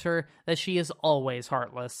tells her that she is always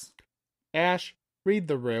heartless. Ash, read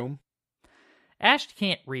the room. Ash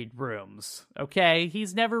can't read rooms, okay?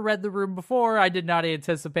 He's never read the room before. I did not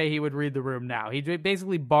anticipate he would read the room now. He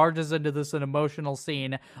basically barges into this an emotional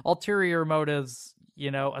scene, ulterior motives,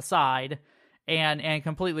 aside, and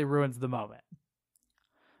completely ruins the moment.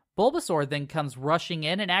 Bulbasaur then comes rushing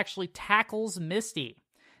in and actually tackles Misty.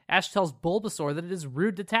 Ash tells Bulbasaur that it is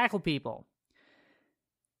rude to tackle people.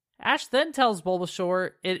 Ash then tells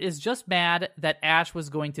Bulbasaur it is just mad that Ash was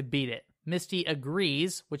going to beat it. Misty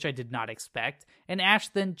agrees, which I did not expect, and Ash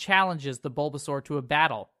then challenges the Bulbasaur to a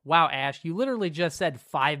battle. Wow, Ash, you literally just said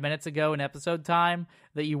 5 minutes ago in episode time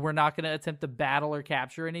that you were not going to attempt to battle or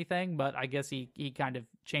capture anything, but I guess he kind of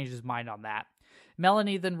changed his mind on that.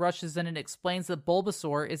 Melanie then rushes in and explains that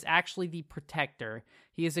Bulbasaur is actually the protector.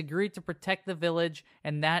 He has agreed to protect the village,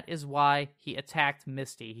 and that is why he attacked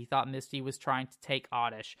Misty. He thought Misty was trying to take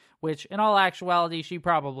Oddish, which in all actuality she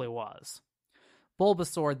probably was.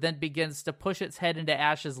 Bulbasaur then begins to push its head into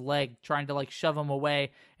Ash's leg, trying to shove him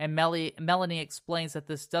away, and Melanie explains that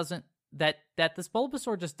this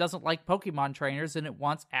Bulbasaur just doesn't like Pokemon trainers and it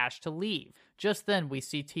wants Ash to leave. Just then we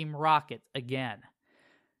see Team Rocket again.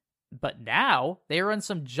 But now they are in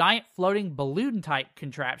some giant floating balloon type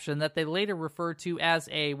contraption that they later refer to as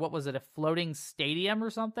a floating stadium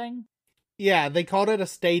or something? Yeah, they called it a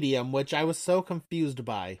stadium, which I was so confused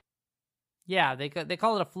by. Yeah, they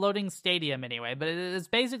call it a floating stadium anyway, but it's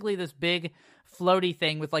basically this big floaty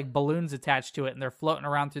thing with like balloons attached to it, and they're floating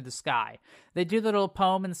around through the sky. They do their little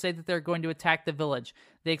poem and say that they're going to attack the village.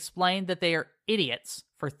 They explain that they are idiots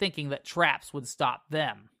for thinking that traps would stop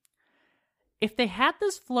them. If they had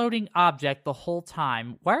this floating object the whole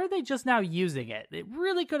time, why are they just now using it? It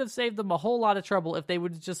really could have saved them a whole lot of trouble if they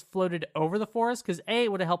would have just floated over the forest, because A,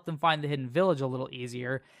 it would have helped them find the hidden village a little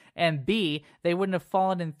easier, and B, they wouldn't have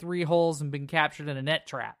fallen in 3 holes and been captured in a net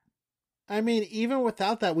trap. I mean, even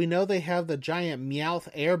without that, we know they have the giant Meowth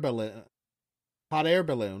hot air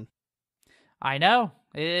balloon. I know.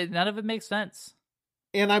 None of it makes sense.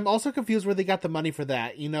 And I'm also confused where they got the money for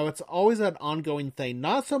that. You know, it's always an ongoing thing.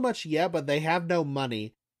 Not so much yet, but they have no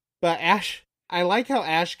money. But Ash, I like how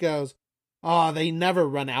Ash goes, "Oh, they never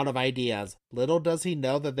run out of ideas." Little does he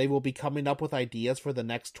know that they will be coming up with ideas for the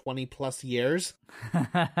next 20 plus years.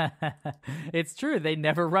 It's true. They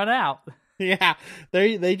never run out. Yeah,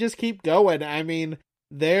 they just keep going. I mean,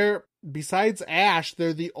 besides Ash,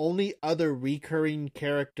 they're the only other recurring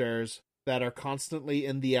characters that are constantly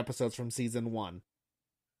in the episodes from season 1.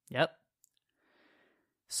 Yep.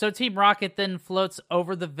 So Team Rocket then floats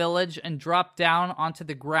over the village and drop down onto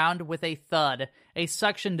the ground with a thud. A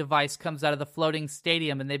suction device comes out of the floating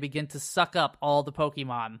stadium and they begin to suck up all the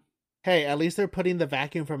Pokemon. Hey, at least they're putting the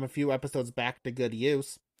vacuum from a few episodes back to good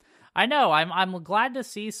use. I know. I'm glad to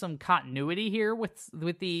see some continuity here with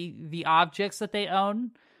the objects that they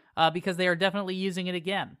own, because they are definitely using it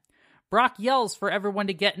again. Brock yells for everyone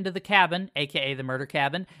to get into the cabin, aka the murder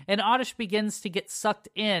cabin, and Oddish begins to get sucked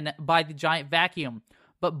in by the giant vacuum.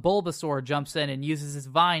 But Bulbasaur jumps in and uses his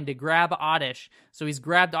vine to grab Oddish. So he's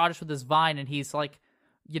grabbed Oddish with his vine and he's like,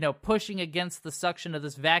 pushing against the suction of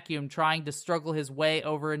this vacuum, trying to struggle his way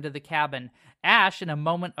over into the cabin. Ash, in a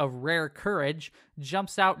moment of rare courage,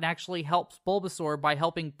 jumps out and actually helps Bulbasaur by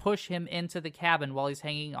helping push him into the cabin while he's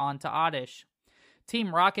hanging on to Oddish.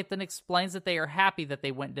 Team Rocket then explains that they are happy that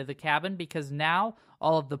they went to the cabin because now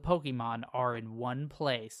all of the Pokemon are in one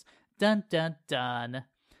place. Dun dun dun.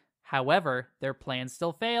 However, their plan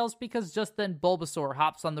still fails because just then Bulbasaur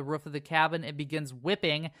hops on the roof of the cabin and begins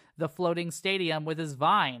whipping the floating stadium with his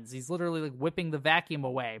vines. He's literally whipping the vacuum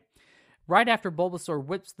away. Right after Bulbasaur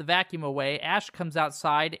whips the vacuum away, Ash comes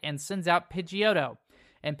outside and sends out Pidgeotto.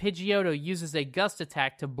 And Pidgeotto uses a gust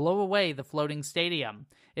attack to blow away the floating stadium.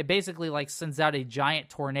 It basically sends out a giant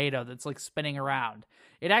tornado that's spinning around.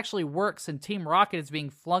 It actually works, and Team Rocket is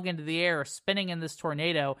being flung into the air, spinning in this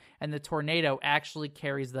tornado, and the tornado actually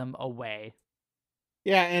carries them away.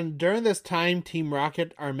 Yeah, and during this time, Team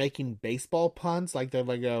Rocket are making baseball puns, they're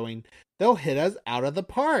going, "They'll hit us out of the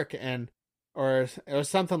park," or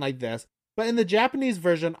something like this. But in the Japanese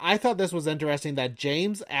version, I thought this was interesting that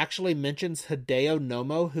James actually mentions Hideo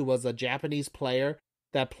Nomo, who was a Japanese player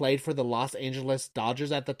that played for the Los Angeles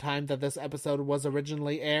Dodgers at the time that this episode was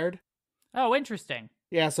originally aired. Oh, interesting.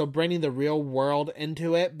 Yeah, so bringing the real world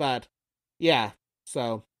into it, but yeah,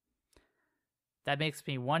 so. That makes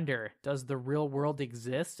me wonder, does the real world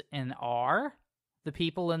exist, and are the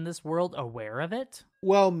people in this world aware of it?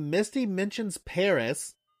 Well, Misty mentions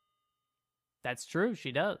Paris. That's true,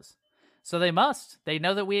 she does. So they must. They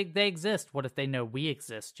know that they exist. What if they know we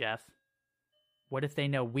exist, Jeff? What if they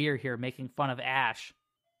know we're here making fun of Ash?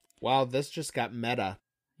 Wow, this just got meta.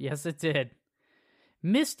 Yes, it did.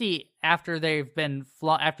 Misty, after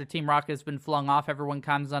Team Rocket has been flung off, everyone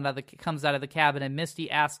comes out of the cabin, and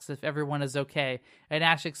Misty asks if everyone is okay. And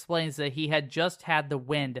Ash explains that he had just had the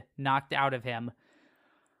wind knocked out of him.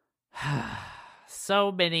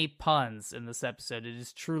 So many puns in this episode. It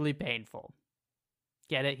is truly painful.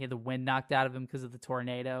 Get it? He had the wind knocked out of him because of the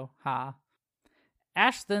tornado. Ha.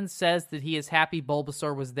 Ash then says that he is happy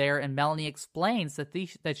Bulbasaur was there, and Melanie explains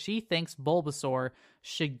that she thinks Bulbasaur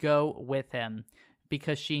should go with him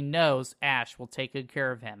because she knows Ash will take good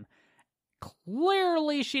care of him.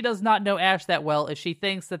 Clearly, she does not know Ash that well if she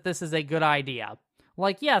thinks that this is a good idea.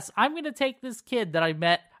 Yes, I'm going to take this kid that I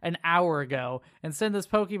met an hour ago and send this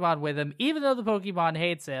Pokemon with him, even though the Pokemon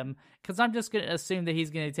hates him, because I'm just going to assume that he's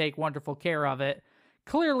going to take wonderful care of it.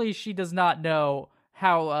 Clearly, she does not know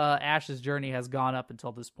how Ash's journey has gone up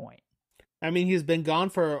until this point. I mean, he's been gone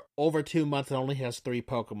for over 2 months and only has 3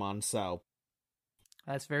 Pokemon, so.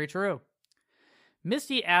 That's very true.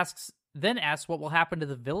 Misty asks what will happen to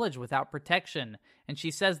the village without protection. And she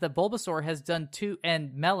says that Bulbasaur has done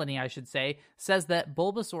and Melanie, I should say, says that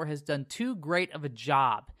Bulbasaur has done too great of a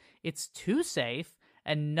job. It's too safe,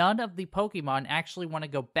 and none of the Pokemon actually want to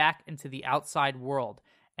go back into the outside world.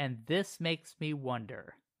 And this makes me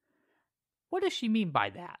wonder, what does she mean by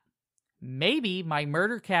that? maybe my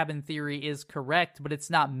murder cabin theory is correct, but it's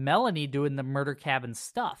not Melanie doing the murder cabin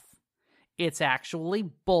stuff. It's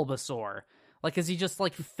actually Bulbasaur. Like, is he just,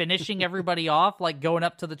 like, finishing everybody off, like, going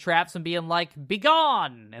up to the traps and being like, be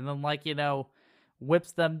gone! And then, like,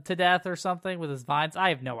 whips them to death or something with his vines? I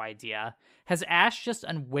have no idea. Has Ash just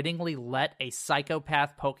unwittingly let a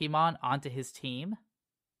psychopath Pokemon onto his team?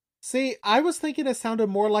 See, I was thinking it sounded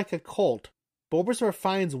more like a cult. Bulbasaur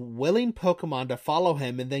finds willing Pokemon to follow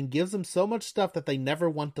him and then gives them so much stuff that they never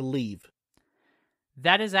want to leave.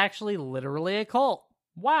 That is actually literally a cult.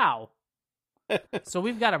 Wow. So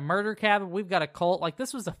we've got a murder cabin, we've got a cult. Like,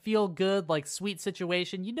 this was a feel-good, like, sweet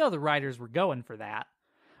situation. You know the writers were going for that.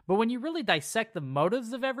 But when you really dissect the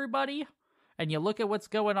motives of everybody, and you look at what's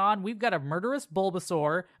going on, we've got a murderous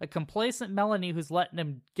Bulbasaur, a complacent Melanie who's letting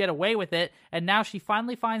him get away with it, and now she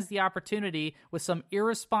finally finds the opportunity with some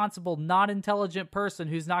irresponsible, non-intelligent person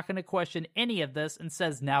who's not going to question any of this and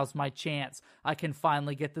says, now's my chance. I can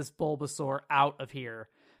finally get this Bulbasaur out of here,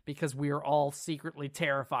 because we are all secretly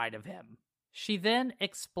terrified of him. She then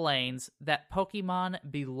explains that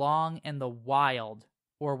Pokemon belong in the wild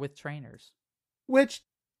or with trainers. Which,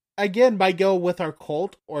 again, might go with our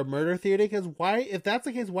cult or murder theory, because if that's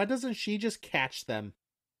the case, why doesn't she just catch them?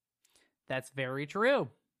 That's very true.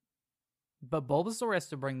 But Bulbasaur has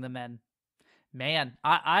to bring them in. Man,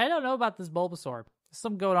 I don't know about this Bulbasaur. There's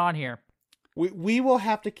something going on here. We will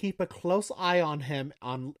have to keep a close eye on him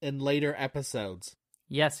in later episodes.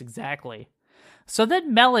 Yes, exactly. So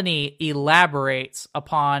then Melanie elaborates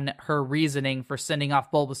upon her reasoning for sending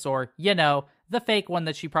off Bulbasaur, the fake one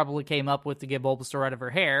that she probably came up with to get Bulbasaur out of her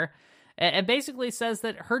hair, and basically says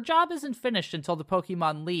that her job isn't finished until the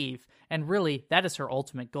Pokemon leave, and really, that is her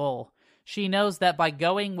ultimate goal. She knows that by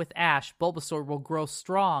going with Ash, Bulbasaur will grow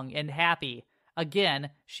strong and happy. Again,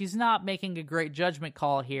 she's not making a great judgment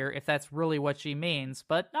call here if that's really what she means,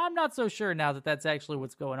 but I'm not so sure now that that's actually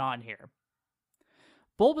what's going on here.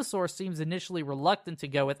 Bulbasaur seems initially reluctant to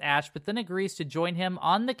go with Ash, but then agrees to join him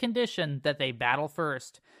on the condition that they battle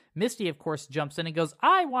first. Misty, of course, jumps in and goes,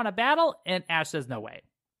 I want to battle, and Ash says no way.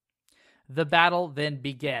 The battle then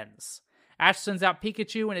begins. Ash sends out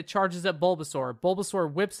Pikachu and it charges at Bulbasaur.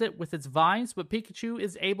 Bulbasaur whips it with its vines, but Pikachu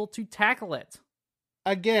is able to tackle it.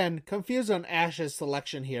 Again, confused on Ash's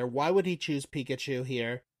selection here. Why would he choose Pikachu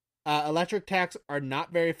here? Electric attacks are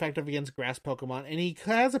not very effective against grass Pokemon, and he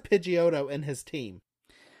has a Pidgeotto in his team.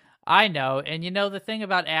 I know, and the thing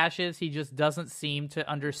about Ash is he just doesn't seem to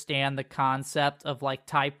understand the concept of, like,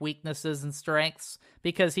 type weaknesses and strengths,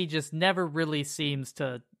 because he just never really seems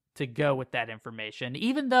to go with that information,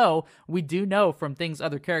 even though we do know from things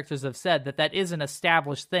other characters have said that is an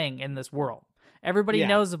established thing in this world. Everybody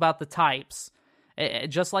knows about the types,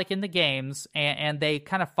 just like in the games, and they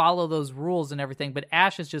kind of follow those rules and everything, but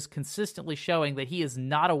Ash is just consistently showing that he is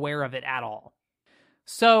not aware of it at all.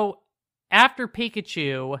 So, after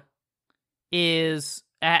Pikachu has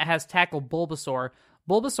tackled Bulbasaur,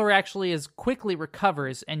 Bulbasaur actually quickly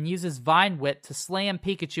recovers and uses Vine Whip to slam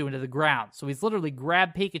Pikachu into the ground. So he's literally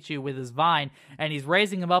grabbed Pikachu with his vine, and he's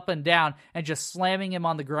raising him up and down and just slamming him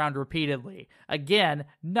on the ground repeatedly. Again,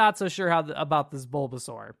 not so sure about this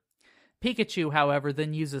Bulbasaur. Pikachu, however,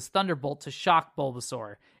 then uses Thunderbolt to shock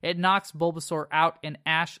Bulbasaur. It knocks Bulbasaur out, and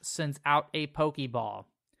Ash sends out a Pokeball.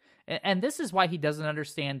 And this is why he doesn't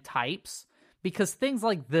understand types, because things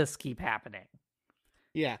like this keep happening.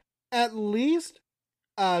 Yeah. At least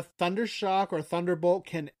Thundershock or Thunderbolt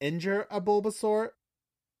can injure a Bulbasaur.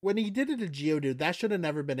 When he did it to Geodude, that should have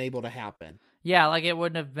never been able to happen. Yeah, like it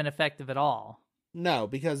wouldn't have been effective at all. No,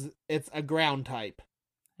 because it's a ground type.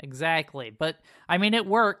 Exactly. But, I mean, it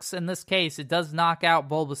works in this case. It does knock out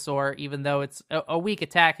Bulbasaur, even though it's a weak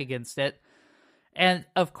attack against it. And,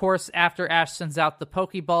 of course, after Ash sends out the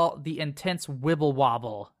Pokeball, the intense wibble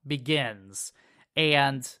wobble begins.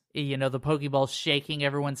 And, the Pokeball's shaking.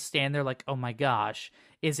 Everyone's standing there like, oh my gosh,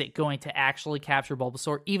 is it going to actually capture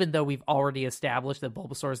Bulbasaur? Even though we've already established that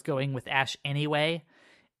Bulbasaur is going with Ash anyway.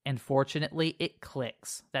 And fortunately, it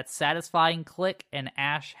clicks. That satisfying click, and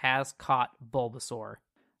Ash has caught Bulbasaur.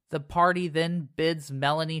 The party then bids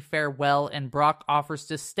Melanie farewell, and Brock offers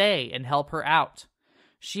to stay and help her out.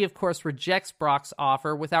 She, of course, rejects Brock's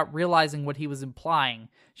offer without realizing what he was implying.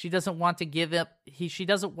 She doesn't want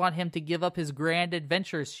him to give up his grand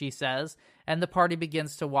adventures, she says, and the party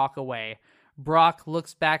begins to walk away. Brock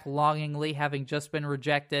looks back longingly, having just been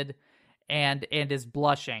rejected, and is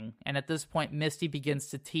blushing. And at this point, Misty begins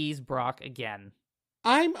to tease Brock again.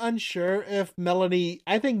 I'm unsure if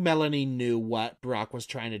I think Melanie knew what Brock was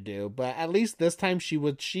trying to do, but at least this time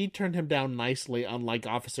she turned him down nicely, unlike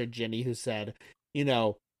Officer Jenny, who said,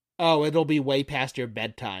 oh, it'll be way past your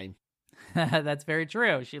bedtime. That's very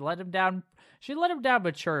true. She let him down. She let him down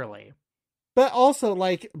maturely. But also,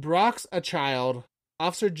 like, Brock's a child.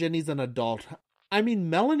 Officer Ginny's an adult. I mean,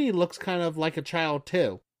 Melanie looks kind of like a child,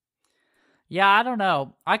 too. Yeah, I don't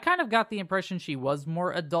know. I kind of got the impression she was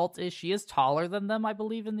more adult-ish. She is taller than them, I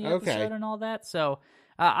believe, in the episode and all that. So,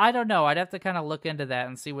 I don't know. I'd have to kind of look into that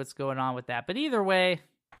and see what's going on with that. But either way,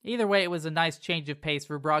 it was a nice change of pace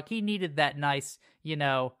for Brock. He needed that nice, he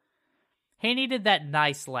needed that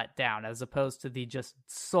nice letdown as opposed to the just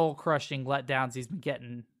soul-crushing letdowns he's been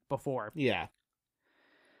getting before. Yeah.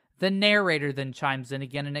 The narrator then chimes in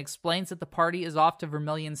again and explains that the party is off to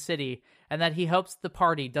Vermilion City and that he hopes the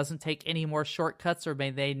party doesn't take any more shortcuts or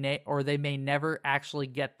they may never actually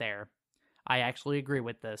get there. I actually agree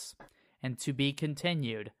with this. And to be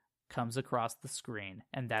continued comes across the screen,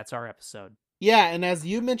 and that's our episode. Yeah, and as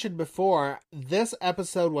you mentioned before, this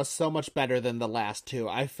episode was so much better than the last two.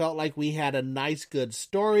 I felt like we had a nice, good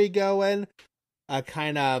story going, a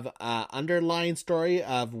kind of underlying story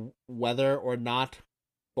of whether or not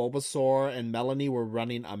Bulbasaur and Melanie were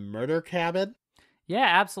running a murder cabin. Yeah,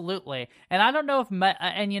 absolutely. And I don't know if,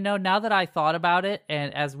 now that I thought about it,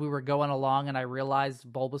 and as we were going along and I realized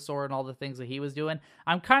Bulbasaur and all the things that he was doing,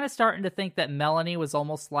 I'm kind of starting to think that Melanie was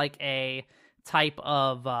almost like a type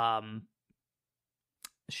of,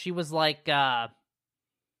 she was like, not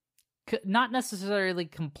necessarily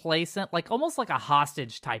complacent, like almost like a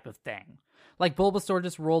hostage type of thing. Like, Bulbasaur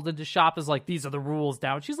just rolled into shop as like, these are the rules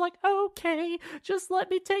now. And she's like, okay, just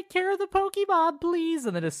let me take care of the Pokemon, please.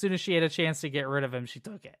 And then as soon as she had a chance to get rid of him, she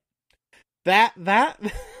took it. That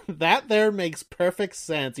there makes perfect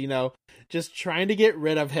sense, just trying to get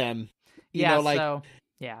rid of him. Yeah.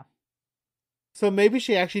 So maybe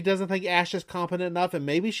she actually doesn't think Ash is competent enough, and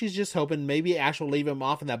maybe she's just hoping maybe Ash will leave him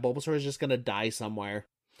off and that Bulbasaur is just going to die somewhere.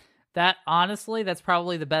 That, honestly, that's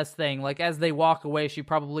probably the best thing. Like, as they walk away, she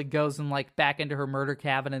probably goes and, like, back into her murder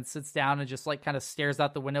cabin and sits down and just, like, kind of stares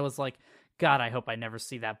out the window. Is like, God, I hope I never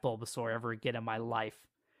see that Bulbasaur ever again in my life.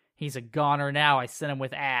 He's a goner now. I sent him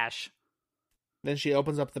with Ash. Then she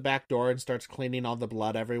opens up the back door and starts cleaning all the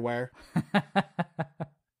blood everywhere.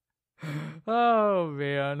 Oh,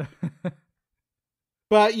 man.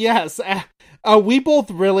 But yes, we both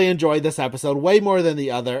really enjoyed this episode, way more than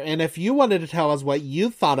the other. And if you wanted to tell us what you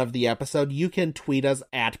thought of the episode, you can tweet us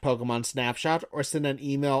at Pokemon Snapshot or send an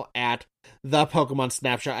email at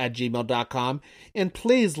thepokemonsnapshot@gmail.com. And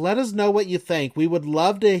please let us know what you think. We would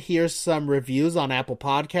love to hear some reviews on Apple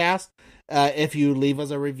Podcasts. If you leave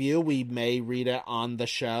us a review, we may read it on the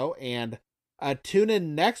show. And tune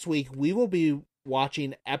in next week. We will be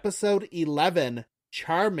watching episode 11,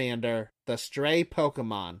 Charmander, the Stray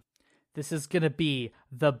Pokemon. This is going to be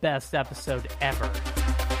the best episode ever.